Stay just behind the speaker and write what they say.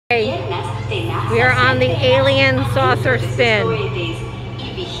We are on the alien saucer spin.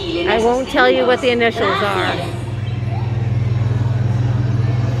 I won't tell you what the initials are.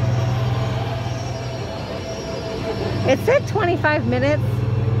 It said 25 minutes.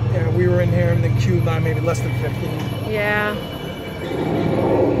 Yeah, we were in here in the queue line maybe less than 15. Yeah.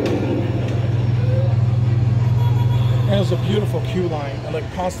 And it was a beautiful queue line. And like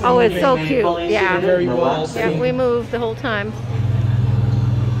constantly Oh, it's so moving. cute. Yeah. Very well. Yeah, we moved the whole time.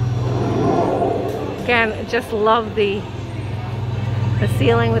 Again, just love the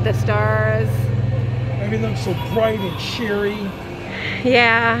ceiling with the stars. Everything's so bright and cheery.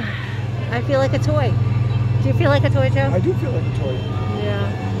 Yeah. I feel like a toy. Do you feel like a toy, Joe? I do feel like a toy. Yeah.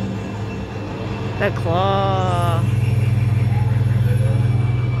 The claw.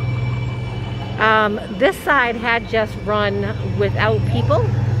 This side had just run without people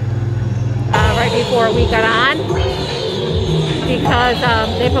right before we got on because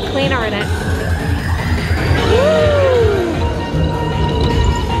they put cleaner in it. Woo!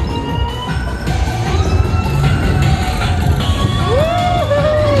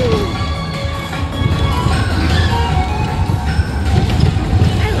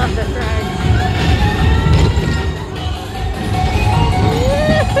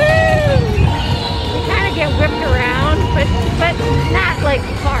 Whipped around, but not like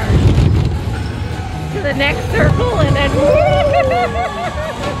hard. To the next circle and then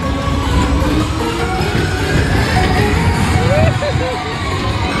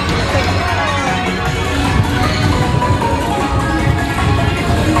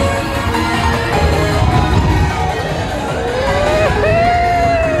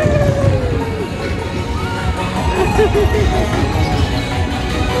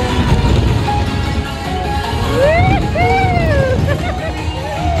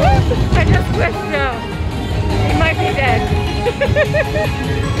I just squished Joe. He might be dead.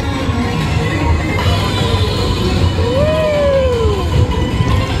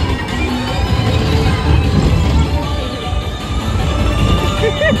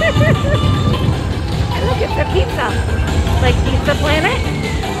 Look, it's a pizza. Like Pizza Planet.